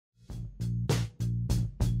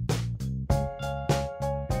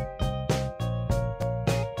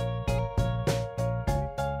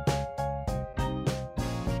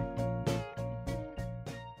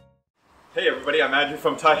Hey everybody, I'm Andrew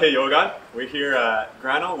from Taiheiyogan. We're here at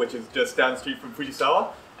Grano, which is just down the street from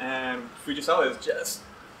Fujisawa. And Fujisawa is just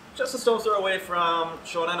a stone's throw away from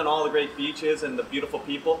Shonan and all the great beaches and the beautiful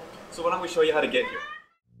people. So why don't we show you how to get here.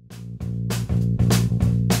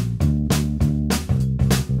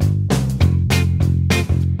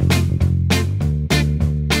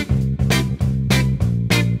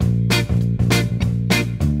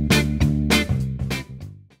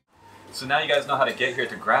 So now you guys know how to get here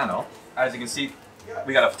to Grano. As you can see,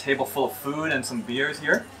 we got a table full of food and some beers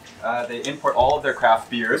here. They import all of their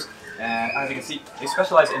craft beers, and as you can see, they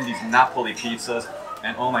specialize in these Napoli pizzas.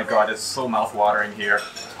 And oh my god, it's so mouth-watering here.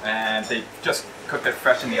 And they just cooked it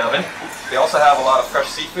fresh in the oven. They also have a lot of fresh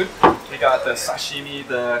seafood. We got the sashimi,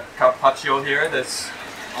 the carpaccio here.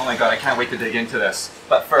 Oh my god, I can't wait to dig into this.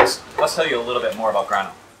 But first, let's tell you a little bit more about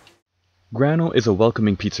Grano. Grano is a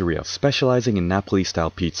welcoming pizzeria specializing in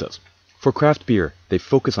Napoli-style pizzas. For craft beer, they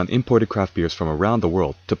focus on imported craft beers from around the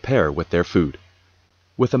world to pair with their food.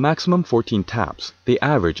 With a maximum 14 taps, they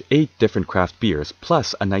average 8 different craft beers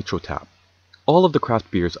plus a nitro tap. All of the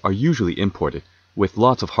craft beers are usually imported, with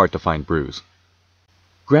lots of hard-to-find brews.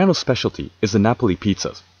 Grano's specialty is the Napoli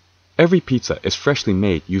pizzas. Every pizza is freshly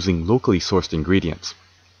made using locally sourced ingredients.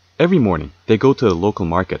 Every morning, they go to the local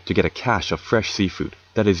market to get a cache of fresh seafood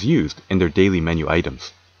that is used in their daily menu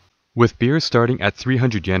items. With beers starting at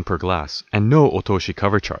 300 yen per glass and no otoshi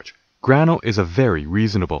cover charge, Grano is a very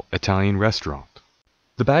reasonable Italian restaurant.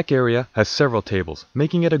 The back area has several tables,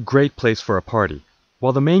 making it a great place for a party,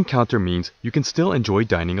 while the main counter means you can still enjoy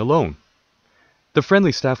dining alone. The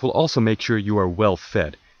friendly staff will also make sure you are well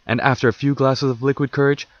fed, and after a few glasses of liquid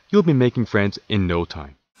courage, you'll be making friends in no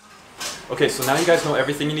time. Okay, so now you guys know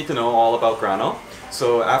everything you need to know all about Grano.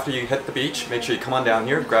 So after you hit the beach, make sure you come on down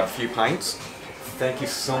here, grab a few pints. Thank you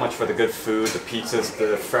so much for the good food, the pizzas,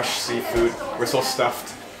 the fresh seafood. We're so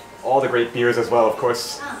stuffed. All the great beers as well, of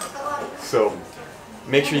course. So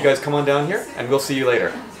make sure you guys come on down here, and we'll see you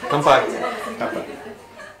later. Kanpai. Kanpai.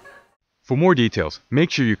 For more details,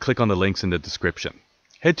 make sure you click on the links in the description.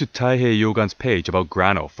 Head to Taiheiyogan's page about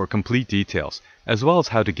Grano for complete details, as well as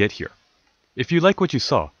how to get here. If you like what you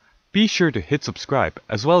saw, be sure to hit subscribe,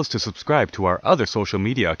 as well as to subscribe to our other social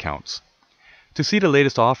media accounts. To see the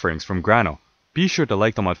latest offerings from Grano, be sure to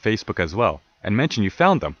like them on Facebook as well, and mention you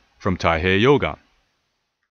found them from Taiheiyogan.